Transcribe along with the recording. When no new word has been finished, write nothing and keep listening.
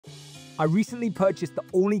I recently purchased the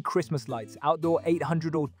Ollny Christmas Lights Outdoor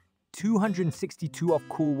 800 or 262 of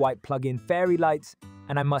cool white plug-in fairy lights,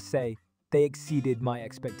 and I must say, they exceeded my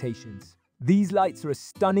expectations. These lights are a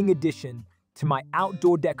stunning addition to my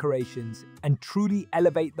outdoor decorations and truly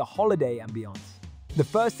elevate the holiday ambiance. The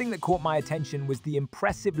first thing that caught my attention was the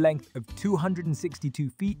impressive length of 262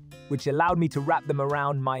 feet, which allowed me to wrap them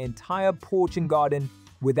around my entire porch and garden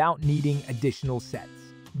without needing additional sets.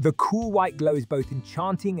 The cool white glow is both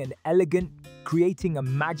enchanting and elegant, creating a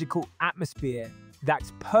magical atmosphere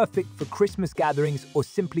that's perfect for Christmas gatherings or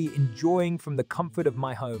simply enjoying from the comfort of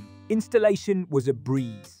my home. Installation was a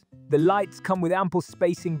breeze. The lights come with ample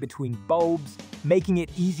spacing between bulbs, making it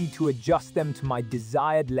easy to adjust them to my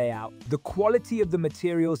desired layout. The quality of the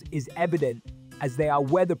materials is evident as they are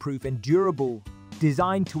weatherproof and durable,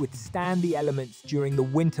 designed to withstand the elements during the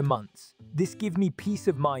winter months. This gives me peace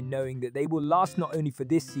of mind knowing that they will last not only for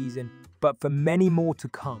this season, but for many more to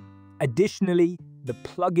come. Additionally, the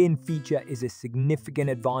plug-in feature is a significant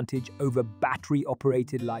advantage over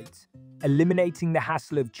battery-operated lights, eliminating the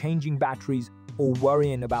hassle of changing batteries or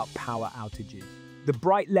worrying about power outages. The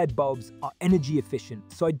bright LED bulbs are energy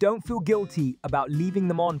efficient, so I don't feel guilty about leaving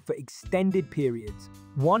them on for extended periods.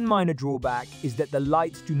 One minor drawback is that the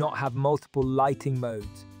lights do not have multiple lighting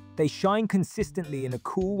modes. They shine consistently in a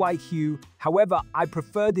cool white hue. However, I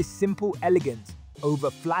prefer this simple elegance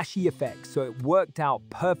over flashy effects, so it worked out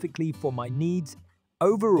perfectly for my needs.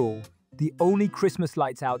 Overall, the Ollny Christmas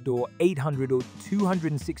Lights Outdoor 800 or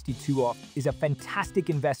 262 off is a fantastic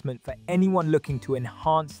investment for anyone looking to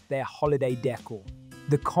enhance their holiday decor.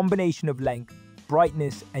 The combination of length,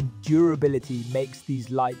 brightness, and durability makes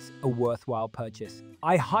these lights a worthwhile purchase.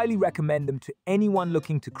 I highly recommend them to anyone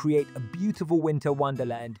looking to create a beautiful winter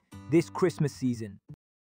wonderland this Christmas season.